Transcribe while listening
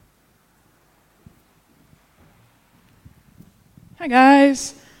Hi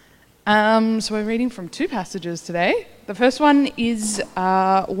guys. So we're reading from two passages today. The first one is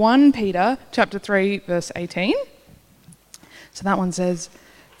 1 Peter chapter 3 verse 18. So that one says,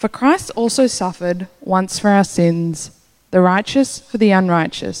 "For Christ also suffered once for our sins, the righteous for the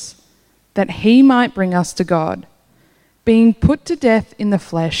unrighteous, that he might bring us to God, being put to death in the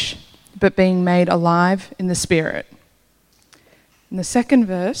flesh, but being made alive in the spirit." And the second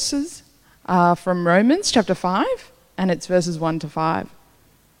verses are from Romans chapter 5, and it's verses 1 to 5.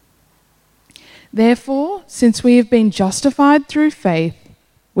 "Therefore, since we have been justified through faith,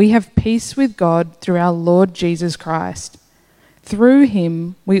 we have peace with God through our Lord Jesus Christ. Through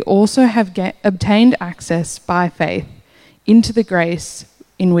him we also have obtained access by faith into the grace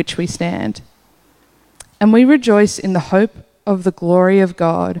in which we stand. And we rejoice in the hope of the glory of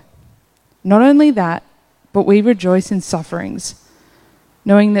God. Not only that, but we rejoice in sufferings,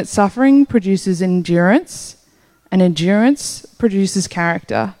 knowing that suffering produces endurance, and endurance produces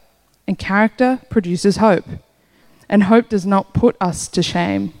character, and character produces hope. And hope does not put us to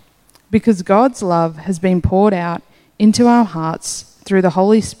shame, because God's love has been poured out into our hearts through the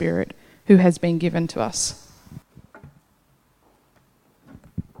Holy Spirit who has been given to us."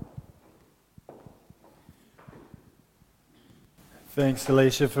 Thanks,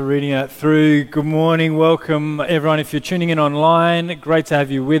 Alicia, for reading that through. Good morning, welcome everyone. If you're tuning in online, great to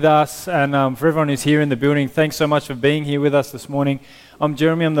have you with us. And for everyone who's here in the building, thanks so much for being here with us this morning. I'm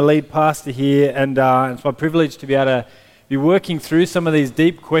Jeremy, I'm the lead pastor here, and it's my privilege to be able to be working through some of these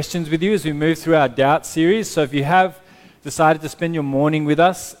deep questions with you as we move through our Doubt series. So if you have decided to spend your morning with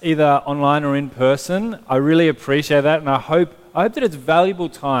us, either online or in person, I really appreciate that, and I hope that it's valuable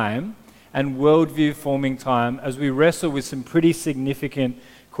time and worldview forming time as we wrestle with some pretty significant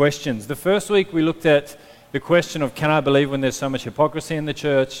questions. The first week we looked at the question of, can I believe when there's so much hypocrisy in the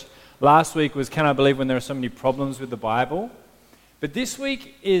church? Last week was, can I believe when there are so many problems with the Bible? But this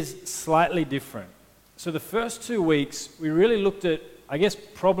week is slightly different. So the first 2 weeks we really looked at,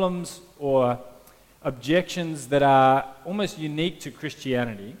 problems or objections that are almost unique to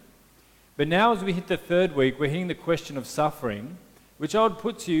Christianity. But now as we hit the third week, we're hitting the question of suffering, which I would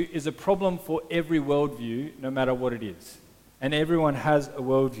put to you is a problem for every worldview, no matter what it is. And everyone has a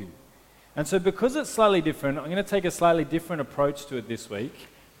worldview. And so because it's slightly different, I'm going to take a slightly different approach to it this week.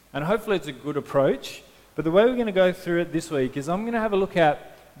 And hopefully it's a good approach. But the way we're going to go through it this week is I'm going to have a look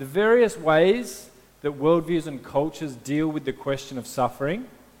at the various ways that worldviews and cultures deal with the question of suffering.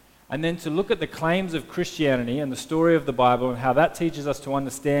 And then to look at the claims of Christianity and the story of the Bible and how that teaches us to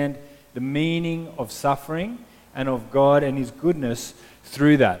understand the meaning of suffering and of God and his goodness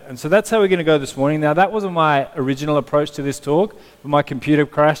through that. And so that's how we're going to go this morning. Now, that wasn't my original approach to this talk, but my computer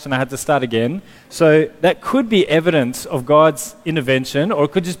crashed and I had to start again. So that could be evidence of God's intervention, or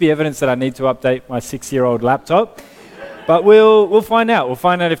it could just be evidence that I need to update my 6-year-old laptop. But we'll find out. We'll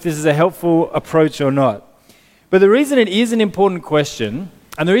find out if this is a helpful approach or not. But the reason it is an important question,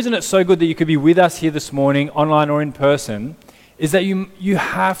 and the reason it's so good that you could be with us here this morning, online or in person, is that you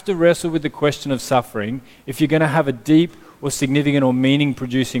have to wrestle with the question of suffering if you're going to have a deep or significant or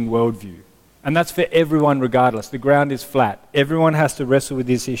meaning-producing worldview. And that's for everyone regardless. The ground is flat. Everyone has to wrestle with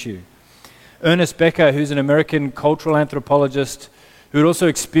this issue. Ernest Becker, who's an American cultural anthropologist who had also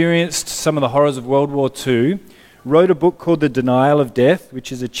experienced some of the horrors of World War II, wrote a book called The Denial of Death,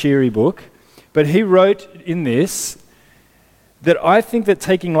 which is a cheery book. But he wrote in this that I think that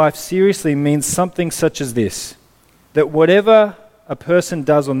taking life seriously means something such as this: that whatever a person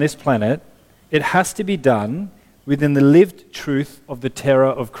does on this planet, it has to be done within the lived truth of the terror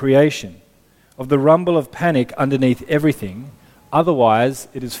of creation, of the rumble of panic underneath everything. Otherwise,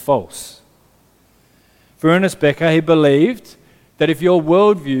 it is false. For Ernest Becker, he believed that if your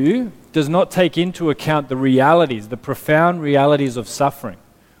worldview does not take into account the realities, the profound realities of suffering,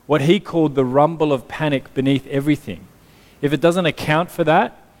 what he called the rumble of panic beneath everything, if it doesn't account for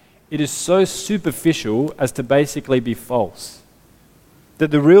that, it is so superficial as to basically be false.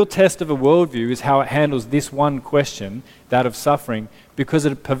 That the real test of a worldview is how it handles this one question, that of suffering, because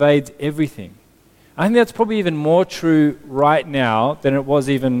it pervades everything. I think that's probably even more true right now than it was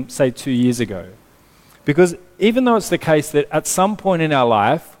even, say, 2 years ago. Because even though it's the case that at some point in our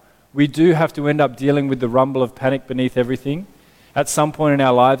life, we do have to end up dealing with the rumble of panic beneath everything, at some point in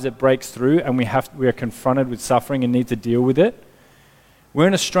our lives it breaks through and we are confronted with suffering and need to deal with it. We're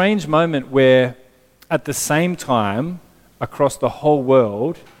in a strange moment where, at the same time, across the whole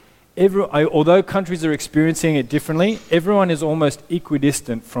world, although countries are experiencing it differently, everyone is almost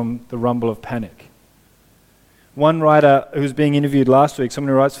equidistant from the rumble of panic. One writer who was being interviewed last week, someone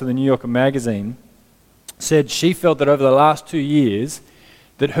who writes for the New Yorker magazine, said she felt that over the last 2 years,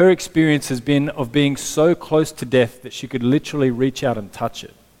 that her experience has been of being so close to death that she could literally reach out and touch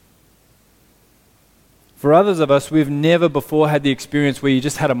it. For others of us, we've never before had the experience where you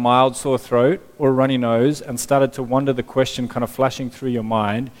just had a mild sore throat or a runny nose and started to wonder the question kind of flashing through your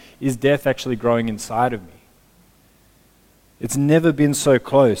mind, is death actually growing inside of me? It's never been so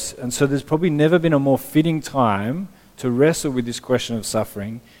close. And so there's probably never been a more fitting time to wrestle with this question of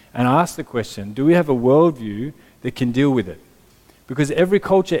suffering and ask the question, do we have a worldview that can deal with it? Because every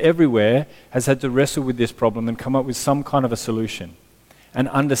culture everywhere has had to wrestle with this problem and come up with some kind of a solution. An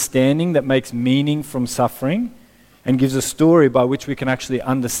understanding that makes meaning from suffering and gives a story by which we can actually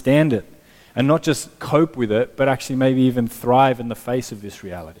understand it and not just cope with it, but actually maybe even thrive in the face of this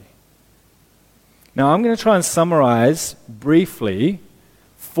reality. Now, I'm going to try and summarize briefly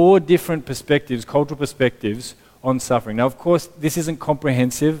 4 different perspectives, cultural perspectives on suffering. Now, of course, this isn't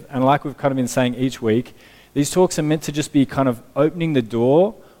comprehensive, and like we've kind of been saying each week, these talks are meant to just be kind of opening the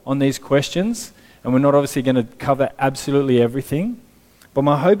door on these questions, and we're not obviously going to cover absolutely everything. But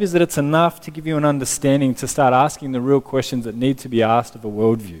my hope is that it's enough to give you an understanding to start asking the real questions that need to be asked of a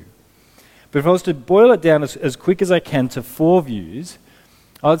worldview. But if I was to boil it down as quick as I can to 4 views,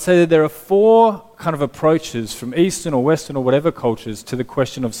 I would say that there are 4 kind of approaches from Eastern or Western or whatever cultures to the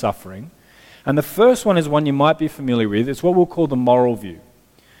question of suffering. And the first one is one you might be familiar with. It's what we'll call the moral view.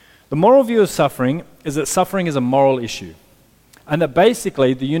 The moral view of suffering is that suffering is a moral issue. And that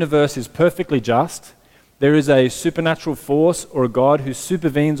basically the universe is perfectly just. There is a supernatural force or a God who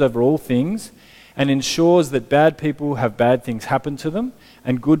supervenes over all things and ensures that bad people have bad things happen to them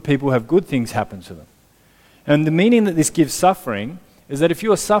and good people have good things happen to them. And the meaning that this gives suffering is that if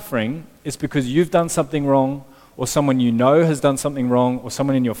you are suffering, it's because you've done something wrong, or someone you know has done something wrong, or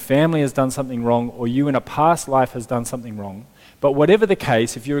someone in your family has done something wrong, or you in a past life has done something wrong. But whatever the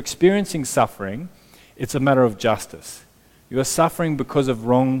case, if you're experiencing suffering, it's a matter of justice. You are suffering because of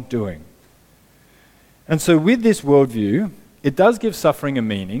wrongdoing. And so with this worldview, it does give suffering a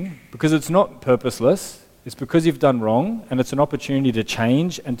meaning because it's not purposeless. It's because you've done wrong, and it's an opportunity to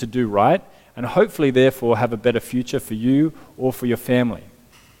change and to do right, and hopefully therefore have a better future for you or for your family.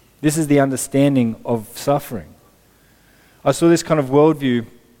 This is the understanding of suffering. I saw this kind of worldview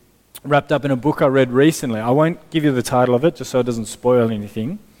wrapped up in a book I read recently. I won't give you the title of it just so it doesn't spoil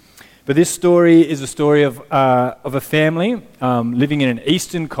anything. But this story is a story of a family living in an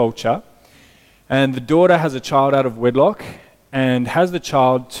Eastern culture. And the daughter has a child out of wedlock and has the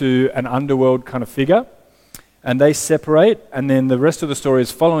child to an underworld kind of figure. And they separate, and then the rest of the story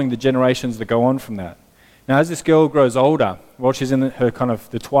is following the generations that go on from that. Now, as this girl grows older, while she's in her kind of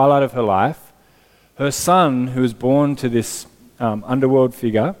the twilight of her life, her son, who is born to this underworld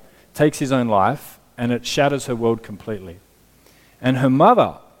figure, takes his own life, and it shatters her world completely. And her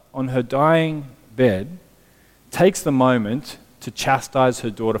mother, on her dying bed, takes the moment to chastise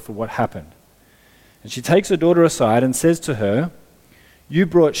her daughter for what happened. And she takes her daughter aside and says to her, "You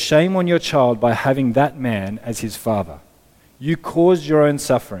brought shame on your child by having that man as his father. You caused your own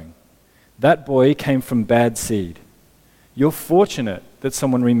suffering. That boy came from bad seed. You're fortunate that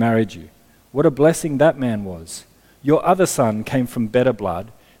someone remarried you. What a blessing that man was. Your other son came from better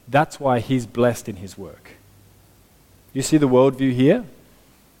blood. That's why he's blessed in his work." You see the worldview here?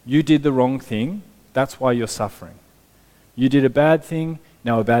 You did the wrong thing. That's why you're suffering. You did a bad thing.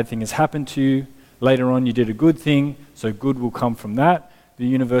 Now a bad thing has happened to you. Later on you did a good thing, so good will come from that. The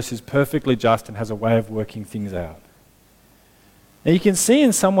universe is perfectly just and has a way of working things out. Now you can see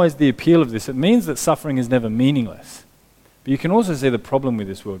in some ways the appeal of this. It means that suffering is never meaningless. But you can also see the problem with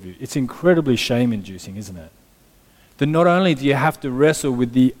this worldview. It's incredibly shame-inducing, isn't it? That not only do you have to wrestle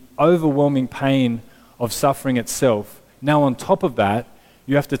with the overwhelming pain of suffering itself, now on top of that,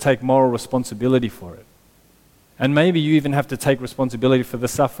 you have to take moral responsibility for it. And maybe you even have to take responsibility for the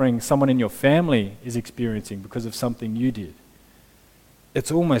suffering someone in your family is experiencing because of something you did.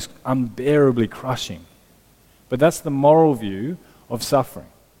 It's almost unbearably crushing. But that's the moral view of suffering.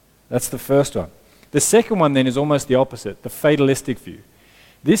 That's the first one. The second one then is almost the opposite, the fatalistic view.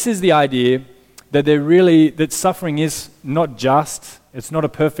 This is the idea that that suffering is not just, it's not a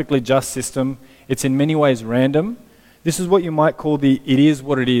perfectly just system, it's in many ways random. This is what you might call the "it is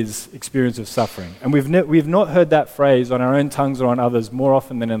what it is" experience of suffering. And we've not heard that phrase on our own tongues or on others more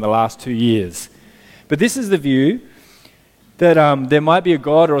often than in the last 2 years. But this is the view that there might be a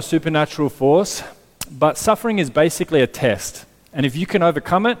God or a supernatural force, but suffering is basically a test. And if you can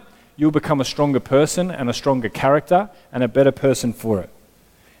overcome it, you'll become a stronger person and a stronger character and a better person for it.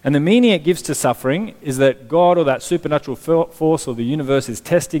 And the meaning it gives to suffering is that God or that supernatural force or the universe is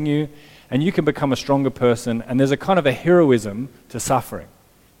testing you, and you can become a stronger person, and there's a kind of a heroism to suffering.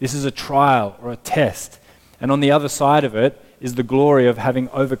 This is a trial or a test. And on the other side of it, is the glory of having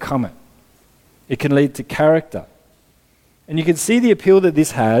overcome it. It can lead to character. And you can see the appeal that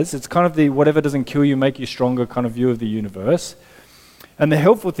this has. It's kind of the whatever doesn't kill you, make you stronger kind of view of the universe. And the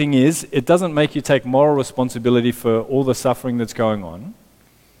helpful thing is, it doesn't make you take moral responsibility for all the suffering that's going on.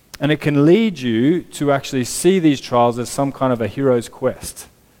 And it can lead you to actually see these trials as some kind of a hero's quest.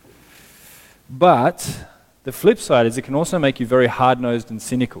 But the flip side is it can also make you very hard-nosed and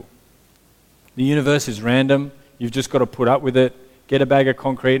cynical. The universe is random. You've just got to put up with it, get a bag of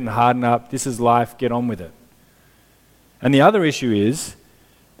concrete and harden up. This is life, get on with it. And the other issue is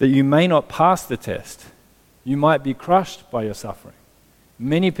that you may not pass the test. You might be crushed by your suffering.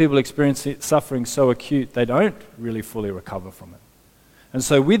 Many people experience suffering so acute they don't really fully recover from it. And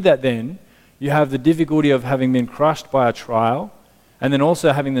so with that then, you have the difficulty of having been crushed by a trial, and then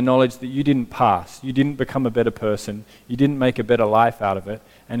also having the knowledge that you didn't pass, you didn't become a better person, you didn't make a better life out of it,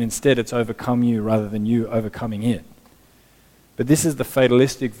 and instead it's overcome you rather than you overcoming it. But this is the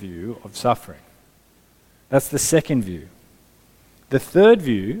fatalistic view of suffering. That's the second view. The third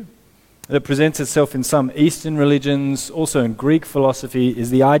view that presents itself in some Eastern religions, also in Greek philosophy, is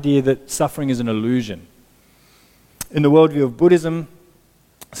the idea that suffering is an illusion. In the worldview of Buddhism,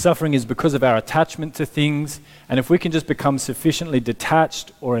 suffering is because of our attachment to things, and if we can just become sufficiently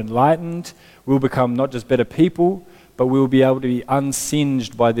detached or enlightened, we'll become not just better people, but we will be able to be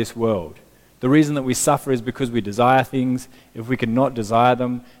unsinged by this world. The reason that we suffer is because we desire things. If we cannot desire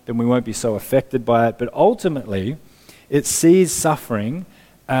them, then we won't be so affected by it. But ultimately, it sees suffering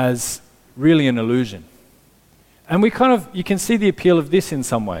as really an illusion. And you can see the appeal of this in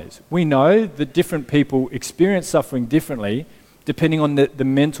some ways. We know that different people experience suffering differently depending on the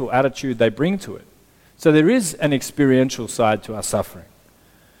mental attitude they bring to it. So there is an experiential side to our suffering.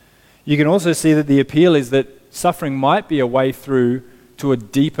 You can also see that the appeal is that suffering might be a way through to a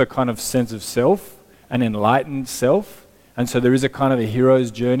deeper kind of sense of self, an enlightened self. And so there is a kind of a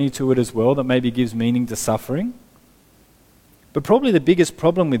hero's journey to it as well that maybe gives meaning to suffering. But probably the biggest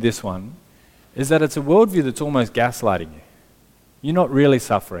problem with this one is that it's a worldview that's almost gaslighting you. You're not really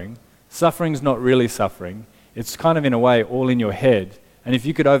suffering. Suffering's not really suffering. It's kind of in a way all in your head. And if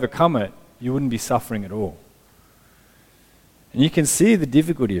you could overcome it, you wouldn't be suffering at all. And you can see the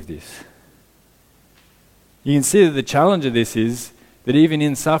difficulty of this. You can see that the challenge of this is that even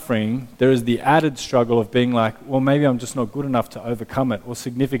in suffering, there is the added struggle of being like, well, maybe I'm just not good enough to overcome it or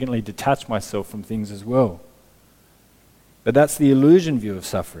significantly detach myself from things as well. But that's the illusion view of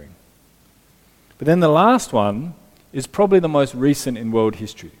suffering. But then the last one is probably the most recent in world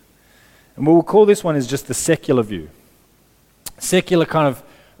history. And what we'll call this one is just the secular view.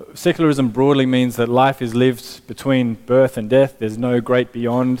 Secularism broadly means that life is lived between birth and death. There's no great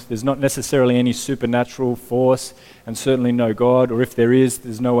beyond. There's not necessarily any supernatural force, and certainly no God, or if there is,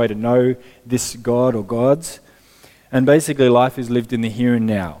 there's no way to know this God or gods. And basically life is lived in the here and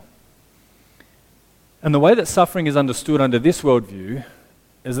now. And the way that suffering is understood under this worldview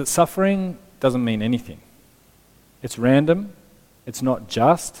is that suffering doesn't mean anything. It's random, it's not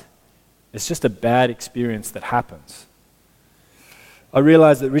just, it's just a bad experience that happens. I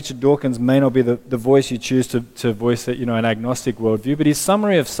realize that Richard Dawkins may not be the voice you choose to voice an agnostic worldview, but his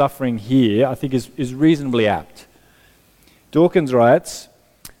summary of suffering here, I think, is reasonably apt. Dawkins writes,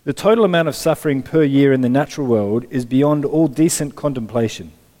 "The total amount of suffering per year in the natural world is beyond all decent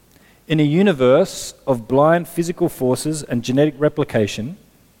contemplation. In a universe of blind physical forces and genetic replication,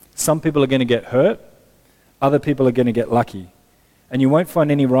 some people are going to get hurt, other people are going to get lucky, and you won't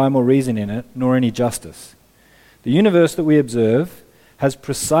find any rhyme or reason in it, nor any justice. The universe that we observe has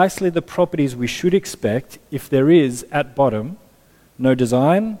precisely the properties we should expect if there is, at bottom, no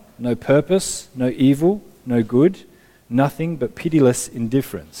design, no purpose, no evil, no good, nothing but pitiless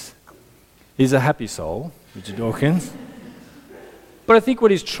indifference." He's a happy soul, Richard Dawkins. But I think what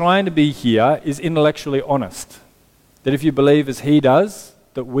he's trying to be here is intellectually honest. That if you believe as he does,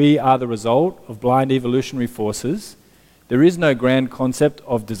 that we are the result of blind evolutionary forces, there is no grand concept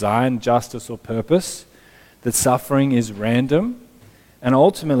of design, justice, or purpose, that suffering is random, and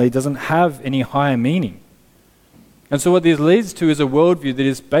ultimately doesn't have any higher meaning. And so what this leads to is a worldview that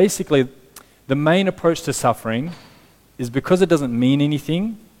is basically the main approach to suffering is because it doesn't mean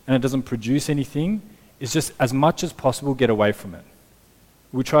anything and it doesn't produce anything, is just as much as possible get away from it.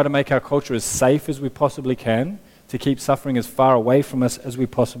 We try to make our culture as safe as we possibly can, to keep suffering as far away from us as we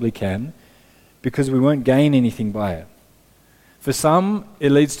possibly can, because we won't gain anything by it. For some,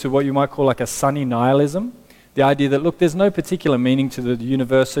 it leads to what you might call like a sunny nihilism, the idea that, look, there's no particular meaning to the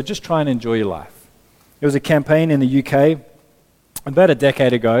universe, so just try and enjoy your life. There was a campaign in the UK about a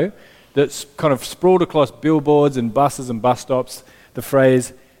decade ago that kind of sprawled across billboards and buses and bus stops the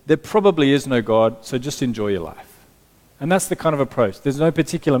phrase, "There probably is no God, so just enjoy your life." And that's the kind of approach. There's no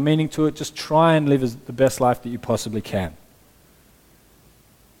particular meaning to it. Just try and live the best life that you possibly can.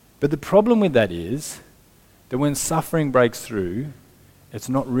 But the problem with that is that when suffering breaks through, it's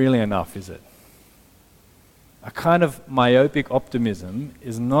not really enough, is it? A kind of myopic optimism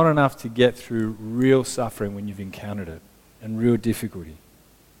is not enough to get through real suffering when you've encountered it and real difficulty.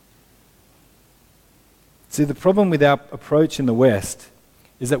 See, the problem with our approach in the West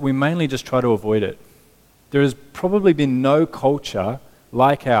is that we mainly just try to avoid it. There has probably been no culture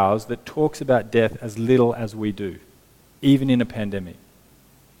like ours that talks about death as little as we do, even in a pandemic.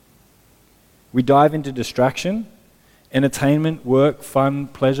 We dive into distraction, entertainment, work, fun,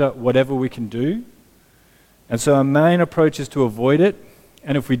 pleasure, whatever we can do. And so our main approach is to avoid it,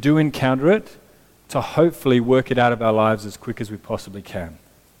 and if we do encounter it, to hopefully work it out of our lives as quick as we possibly can.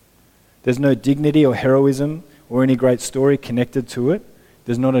 There's no dignity or heroism or any great story connected to it.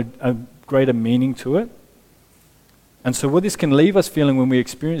 There's not a greater meaning to it. And so what this can leave us feeling when we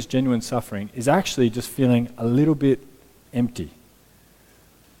experience genuine suffering is actually just feeling a little bit empty.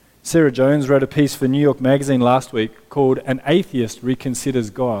 Sarah Jones wrote a piece for New York Magazine last week called "An Atheist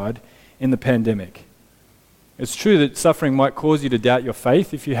Reconsiders God in the Pandemic." It's true that suffering might cause you to doubt your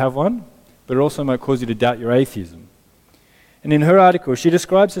faith if you have one, but it also might cause you to doubt your atheism. And in her article, she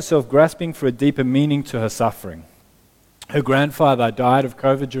describes herself grasping for a deeper meaning to her suffering. Her grandfather died of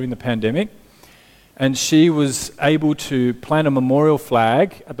COVID during the pandemic, and she was able to plant a memorial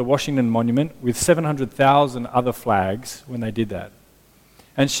flag at the Washington Monument with 700,000 other flags when they did that.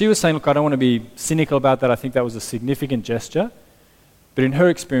 And she was saying, look, I don't want to be cynical about that. I think that was a significant gesture. But in her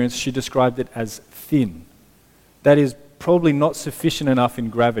experience, she described it as thin. That is probably not sufficient enough in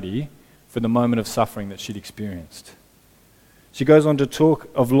gravity for the moment of suffering that she'd experienced. She goes on to talk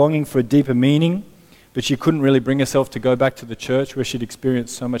of longing for a deeper meaning, but she couldn't really bring herself to go back to the church where she'd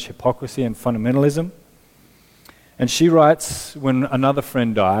experienced so much hypocrisy and fundamentalism. And she writes, when another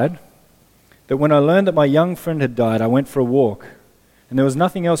friend died, that when I learned that my young friend had died, I went for a walk. And there was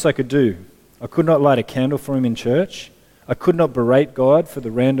nothing else I could do. I could not light a candle for him in church. I could not berate God for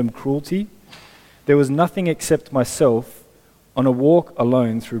the random cruelty. There was nothing except myself on a walk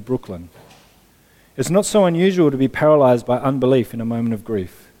alone through Brooklyn. It's not so unusual to be paralyzed by unbelief in a moment of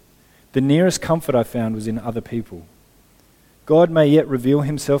grief. The nearest comfort I found was in other people. God may yet reveal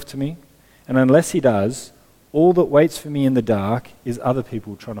himself to me, and unless he does, all that waits for me in the dark is other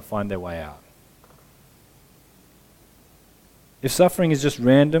people trying to find their way out. If suffering is just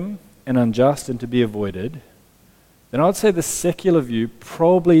random and unjust and to be avoided, then I would say the secular view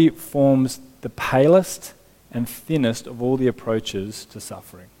probably forms the palest and thinnest of all the approaches to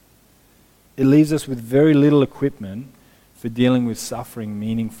suffering. It leaves us with very little equipment for dealing with suffering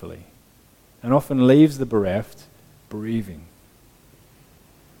meaningfully, and often leaves the bereft bereaving.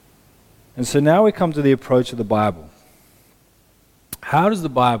 And so now we come to the approach of the Bible. How does the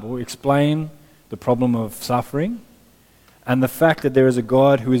Bible explain the problem of suffering and the fact that there is a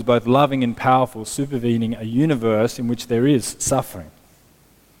God who is both loving and powerful, supervening a universe in which there is suffering?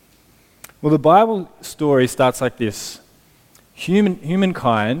 Well, the Bible story starts like this.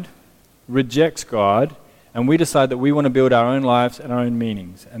 Humankind rejects God, and we decide that we want to build our own lives and our own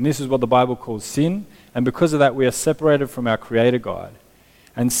meanings. And this is what the Bible calls sin, and because of that we are separated from our Creator God.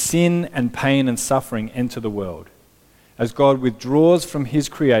 And sin and pain and suffering enter the world. As God withdraws from his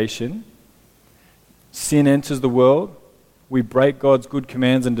creation, sin enters the world. We break God's good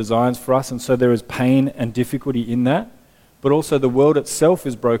commands and designs for us, and so there is pain and difficulty in that. But also the world itself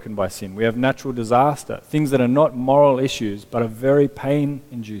is broken by sin. We have natural disaster, things that are not moral issues, but are very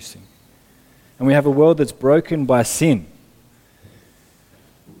pain-inducing. And we have a world that's broken by sin.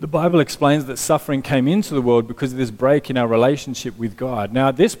 The Bible explains that suffering came into the world because of this break in our relationship with God. Now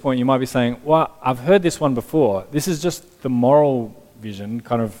at this point you might be saying, well, I've heard this one before. This is just the moral vision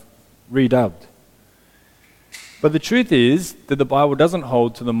kind of redubbed. But the truth is that the Bible doesn't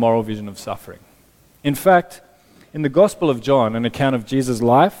hold to the moral vision of suffering. In fact, in the Gospel of John, an account of Jesus'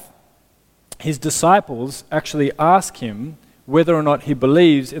 life, his disciples actually ask him whether or not he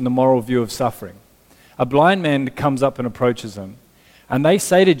believes in the moral view of suffering. A blind man comes up and approaches them, and they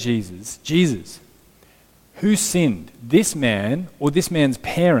say to Jesus, Jesus, who sinned, this man or this man's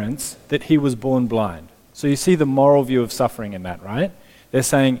parents, that he was born blind? So you see the moral view of suffering in that, right? They're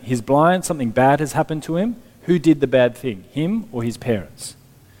saying he's blind, something bad has happened to him. Who did the bad thing, him or his parents?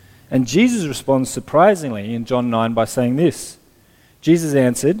 And Jesus responds surprisingly in John 9 by saying this. Jesus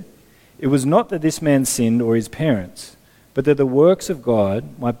answered, it was not that this man sinned or his parents, but that the works of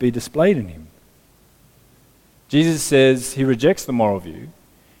God might be displayed in him. Jesus says he rejects the moral view.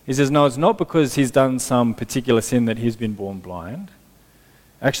 He says, no, it's not because he's done some particular sin that he's been born blind.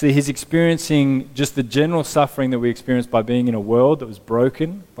 Actually, he's experiencing just the general suffering that we experience by being in a world that was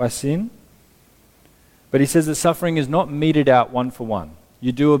broken by sin. But he says that suffering is not meted out one for one.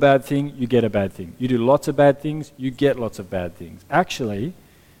 You do a bad thing, you get a bad thing. You do lots of bad things, you get lots of bad things. Actually,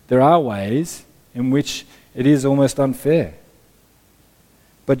 there are ways in which it is almost unfair.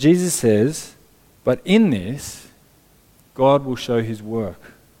 But Jesus says, but in this, God will show his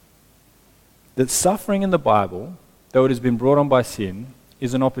work. That suffering in the Bible, though it has been brought on by sin,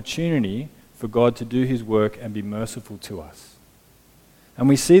 is an opportunity for God to do his work and be merciful to us. And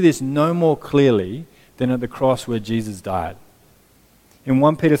we see this no more clearly than at the cross where Jesus died. In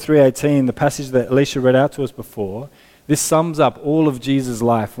 1 Peter 3:18, the passage that Alicia read out to us before, this sums up all of Jesus'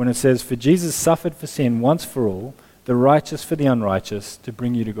 life when it says, "For Jesus suffered for sin once for all, the righteous for the unrighteous, to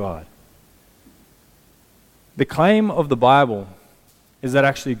bring you to God." The claim of the Bible is that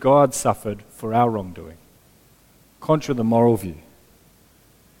actually God suffered for our wrongdoing, contra the moral view.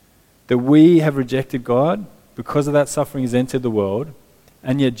 That we have rejected God, because of that suffering has entered the world,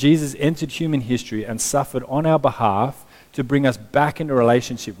 and yet Jesus entered human history and suffered on our behalf to bring us back into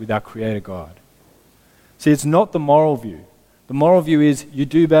relationship with our Creator God. See, it's not the moral view. The moral view is you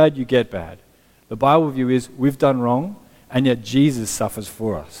do bad, you get bad. The Bible view is we've done wrong, and yet Jesus suffers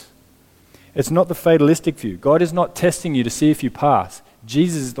for us. It's not the fatalistic view. God is not testing you to see if you pass.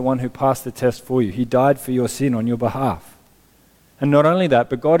 Jesus is the one who passed the test for you. He died for your sin on your behalf. And not only that,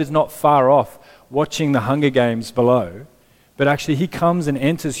 but God is not far off watching the Hunger Games below, but actually he comes and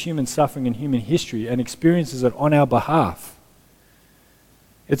enters human suffering and human history and experiences it on our behalf.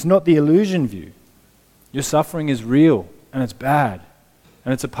 It's not the illusion view. Your suffering is real and it's bad,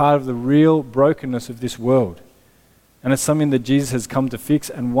 and it's a part of the real brokenness of this world. And it's something that Jesus has come to fix,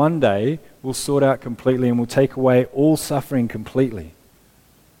 and one day will sort out completely and will take away all suffering completely.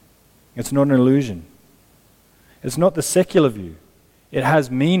 It's not an illusion. It's not the secular view. It has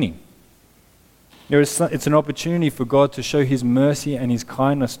meaning. It's an opportunity for God to show his mercy and his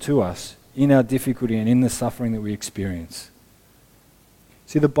kindness to us in our difficulty and in the suffering that we experience.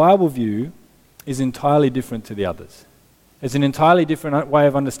 See, the Bible view is entirely different to the others. It's an entirely different way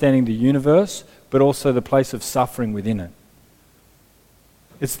of understanding the universe, but also the place of suffering within it.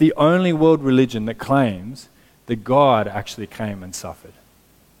 It's the only world religion that claims that God actually came and suffered.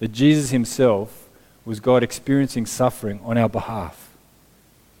 That Jesus himself was God experiencing suffering on our behalf.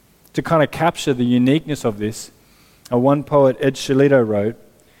 To kind of capture the uniqueness of this, one poet, Ed Shillito, wrote,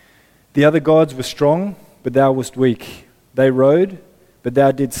 "The other gods were strong, but thou wast weak. They rode, but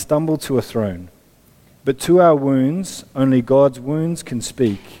thou didst stumble to a throne. But to our wounds, only God's wounds can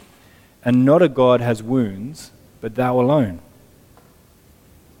speak, and not a God has wounds, but thou alone."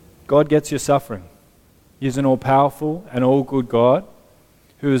 God gets your suffering. He is an all-powerful and all-good God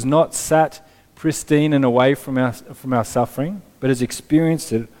who has not sat pristine and away from our suffering, but has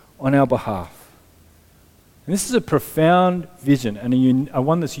experienced it on our behalf. And this is a profound vision and a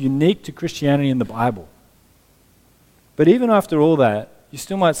one that's unique to Christianity in the Bible. But even after all that, you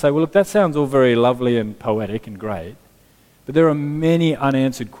still might say, well, look, that sounds all very lovely and poetic and great, but there are many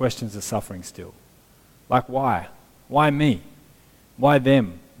unanswered questions of suffering still. Like why? Why me? Why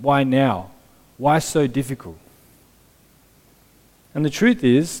them? Why now? Why so difficult? And the truth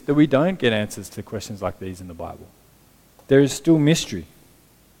is that we don't get answers to questions like these in the Bible. There is still mystery.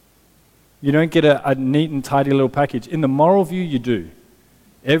 You don't get a neat and tidy little package. In the moral view, you do.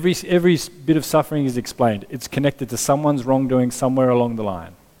 Every bit of suffering is explained. It's connected to someone's wrongdoing somewhere along the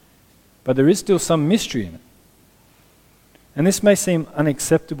line. But there is still some mystery in it. And this may seem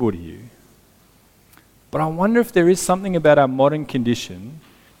unacceptable to you, but I wonder if there is something about our modern condition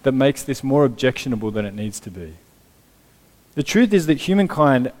that makes this more objectionable than it needs to be. The truth is that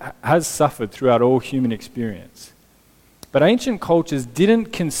humankind has suffered throughout all human experience. But ancient cultures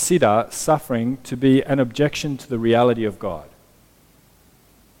didn't consider suffering to be an objection to the reality of God.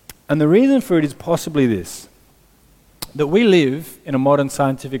 And the reason for it is possibly this, that we live in a modern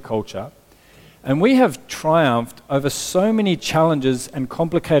scientific culture, and we have triumphed over so many challenges and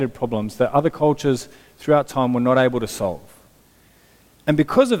complicated problems that other cultures throughout time were not able to solve. And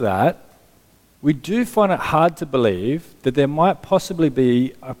because of that, we do find it hard to believe that there might possibly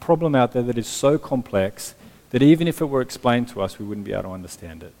be a problem out there that is so complex that even if it were explained to us, we wouldn't be able to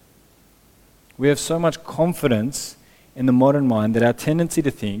understand it. We have so much confidence in the modern mind that our tendency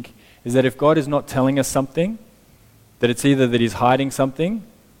to think is that if God is not telling us something, that it's either that he's hiding something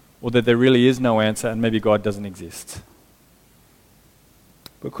or that there really is no answer and maybe God doesn't exist.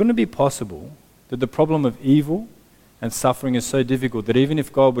 But couldn't it be possible that the problem of evil and suffering is so difficult that even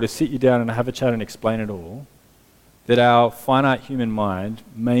if God were to sit you down and have a chat and explain it all, that our finite human mind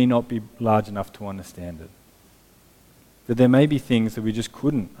may not be large enough to understand it? that there may be things that we just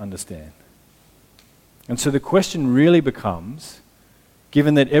couldn't understand. And so the question really becomes,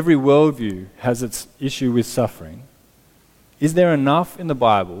 given that every worldview has its issue with suffering, is there enough in the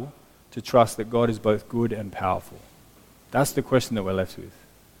Bible to trust that God is both good and powerful? That's the question that we're left with.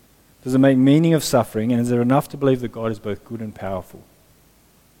 Does it make meaning of suffering, and is there enough to believe that God is both good and powerful?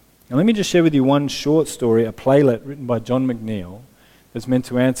 Now let me just share with you one short story, a playlet written by John McNeill, that's meant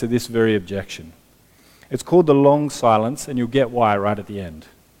to answer this very objection. It's called The Long Silence, and you'll get why right at the end.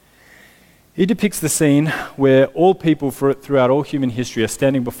 He depicts the scene where all people throughout all human history are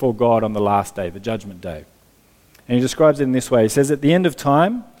standing before God on the last day, the judgment day. And he describes it in this way. He says, at the end of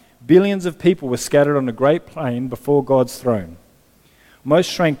time, billions of people were scattered on a great plain before God's throne. Most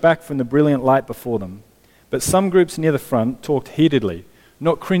shrank back from the brilliant light before them, but some groups near the front talked heatedly,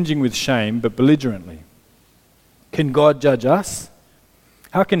 not cringing with shame, but belligerently. Can God judge us?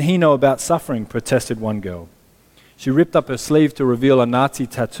 How can he know about suffering? Protested one girl. She ripped up her sleeve to reveal a Nazi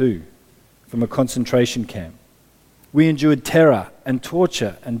tattoo from a concentration camp. We endured terror and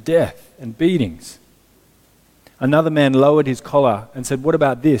torture and death and beatings. Another man lowered his collar and said, what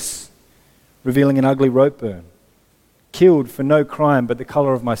about this? Revealing an ugly rope burn. Killed for no crime but the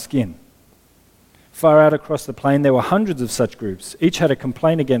color of my skin. Far out across the plain there were hundreds of such groups. Each had a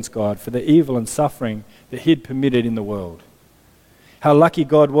complaint against God for the evil and suffering that he'd permitted in the world. How lucky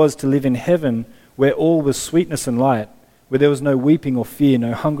God was to live in heaven where all was sweetness and light, where there was no weeping or fear,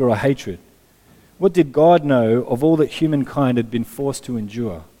 no hunger or hatred. What did God know of all that humankind had been forced to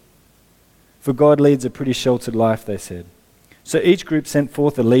endure? For God leads a pretty sheltered life, they said. So each group sent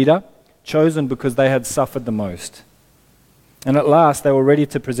forth a leader, chosen because they had suffered the most. And at last they were ready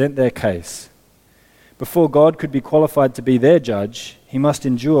to present their case. Before God could be qualified to be their judge, he must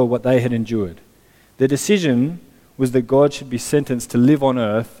endure what they had endured. Their decision was that God should be sentenced to live on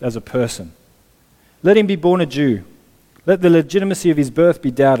earth as a person. Let him be born a Jew. Let the legitimacy of his birth be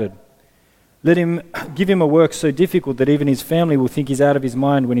doubted. Let him give him a work so difficult that even his family will think he's out of his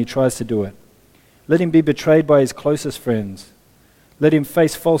mind when he tries to do it. Let him be betrayed by his closest friends. Let him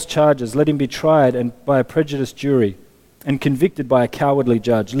face false charges. Let him be tried by a prejudiced jury and convicted by a cowardly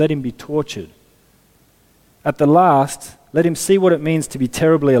judge. Let him be tortured. At the last, let him see what it means to be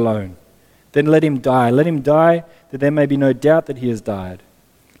terribly alone. Then let him die. Let him die that there may be no doubt that he has died.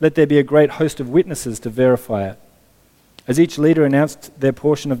 Let there be a great host of witnesses to verify it. As each leader announced their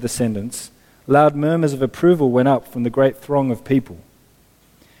portion of the sentence, loud murmurs of approval went up from the great throng of people.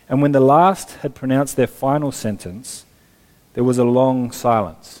 And when the last had pronounced their final sentence, there was a long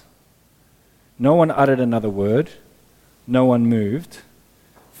silence. No one uttered another word. No one moved,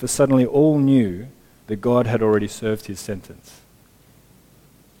 for suddenly all knew that God had already served his sentence.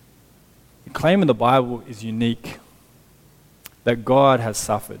 The claim of the Bible is unique, that God has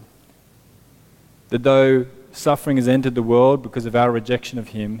suffered. That though suffering has entered the world because of our rejection of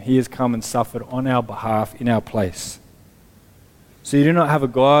him, he has come and suffered on our behalf in our place. So you do not have a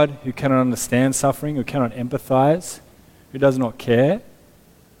God who cannot understand suffering, who cannot empathize, who does not care,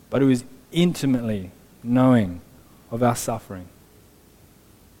 but who is intimately knowing of our suffering.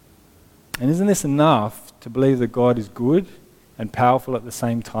 And isn't this enough to believe that God is good and powerful at the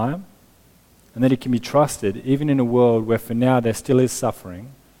same time? And that he can be trusted even in a world where for now there still is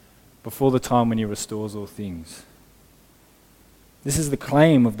suffering before the time when he restores all things. This is the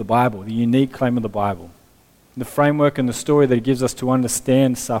claim of the Bible, the unique claim of the Bible. The framework and the story that it gives us to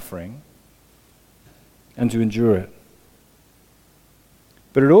understand suffering and to endure it.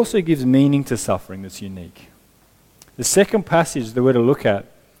 But it also gives meaning to suffering that's unique. The second passage that we're to look at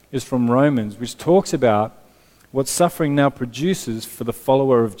is from Romans, which talks about what suffering now produces for the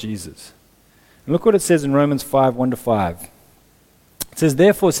follower of Jesus. And look what it says in Romans 5, 1-5. It says,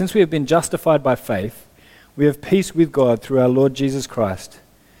 therefore, since we have been justified by faith, we have peace with God through our Lord Jesus Christ.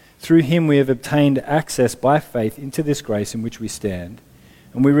 Through him we have obtained access by faith into this grace in which we stand,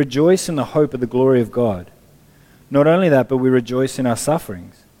 and we rejoice in the hope of the glory of God. Not only that, but we rejoice in our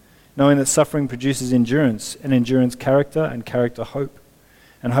sufferings, knowing that suffering produces endurance, and endurance character, and character hope.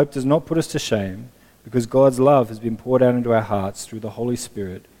 And hope does not put us to shame, because God's love has been poured out into our hearts through the Holy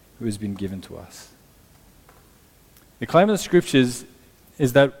Spirit who has been given to us. The claim of the Scriptures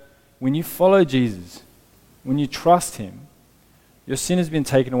is that when you follow Jesus, when you trust him, your sin has been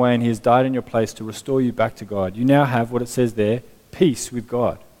taken away and he has died in your place to restore you back to God. You now have what it says there, peace with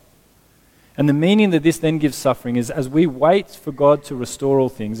God. And the meaning that this then gives suffering is as we wait for God to restore all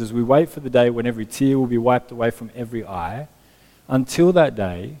things, as we wait for the day when every tear will be wiped away from every eye, until that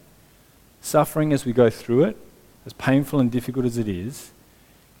day, suffering as we go through it, as painful and difficult as it is,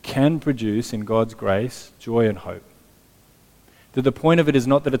 can produce in God's grace joy and hope. That the point of it is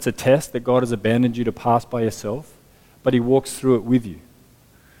not that it's a test that God has abandoned you to pass by yourself, but he walks through it with you.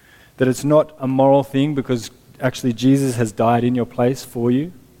 That it's not a moral thing because actually Jesus has died in your place for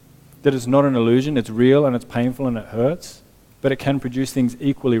you. That it's not an illusion, it's real and it's painful and it hurts, but it can produce things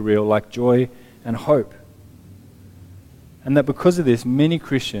equally real like joy and hope. And that because of this, many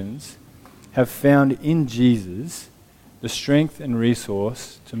Christians have found in Jesus the strength and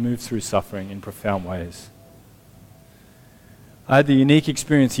resource to move through suffering in profound ways. I had the unique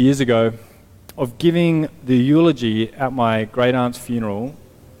experience years ago of giving the eulogy at my great-aunt's funeral,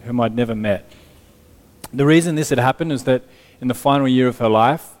 whom I'd never met. The reason this had happened is that in the final year of her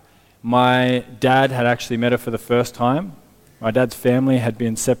life, my dad had actually met her for the first time. My dad's family had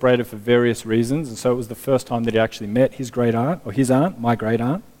been separated for various reasons, and so it was the first time that he actually met his great-aunt, or his aunt, my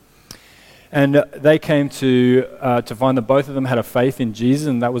great-aunt. And they came to find that both of them had a faith in Jesus,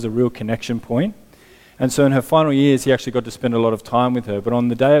 and that was a real connection point. And so in her final years, he actually got to spend a lot of time with her. But on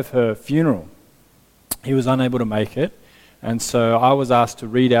the day of her funeral, he was unable to make it. And so I was asked to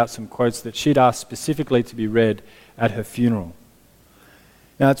read out some quotes that she'd asked specifically to be read at her funeral.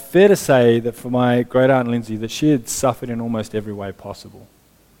 Now, it's fair to say that for my great-aunt Lindsay, that she had suffered in almost every way possible.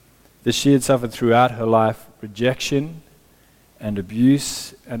 That she had suffered throughout her life rejection and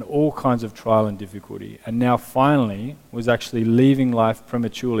abuse and all kinds of trial and difficulty, and now finally was actually leaving life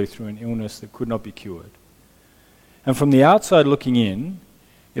prematurely through an illness that could not be cured. And from the outside looking in,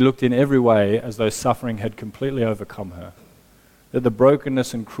 it looked in every way as though suffering had completely overcome her, that the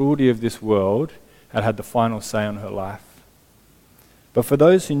brokenness and cruelty of this world had had the final say on her life. But for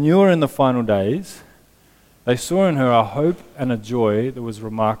those who knew her in the final days, they saw in her a hope and a joy that was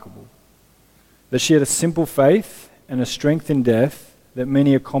remarkable, that she had a simple faith and a strength in death that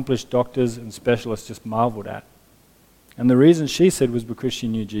many accomplished doctors and specialists just marveled at. And the reason she said was because she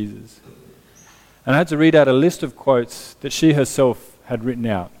knew Jesus. And I had to read out a list of quotes that she herself had written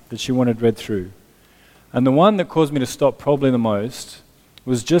out, that she wanted read through. And the one that caused me to stop probably the most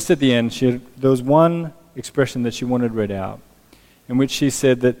was just at the end. There was one expression that she wanted read out, in which she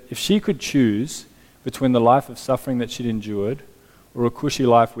said that if she could choose between the life of suffering that she'd endured or a cushy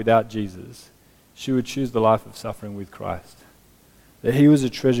life without Jesus, she would choose the life of suffering with Christ. That he was a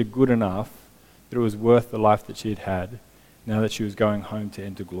treasure good enough that it was worth the life that she had had now that she was going home to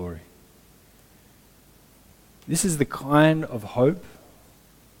enter glory. This is the kind of hope,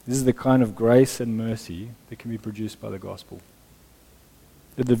 this is the kind of grace and mercy that can be produced by the gospel.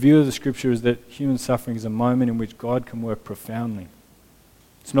 That the view of the scripture is that human suffering is a moment in which God can work profoundly.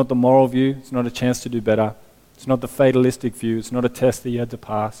 It's not the moral view, it's not a chance to do better, it's not the fatalistic view, it's not a test that you had to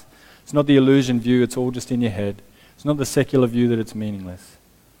pass. It's not the illusion view, it's all just in your head. It's not the secular view that it's meaningless.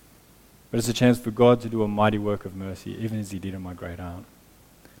 But it's a chance for God to do a mighty work of mercy, even as he did in my great-aunt.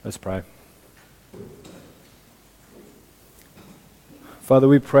 Let's pray. Father,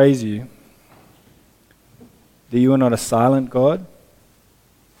 we praise you that you are not a silent God,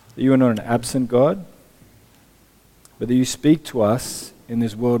 that you are not an absent God, but that you speak to us in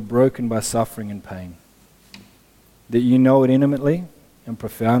this world broken by suffering and pain. That you know it intimately and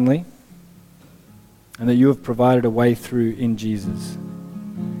profoundly, and that you have provided a way through in Jesus.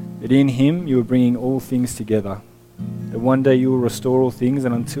 That in him you are bringing all things together. That one day you will restore all things,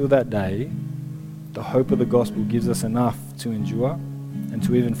 and until that day, the hope of the gospel gives us enough to endure and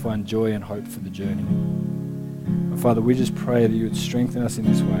to even find joy and hope for the journey. And Father, we just pray that you would strengthen us in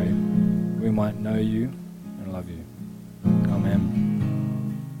this way, that we might know you and love you.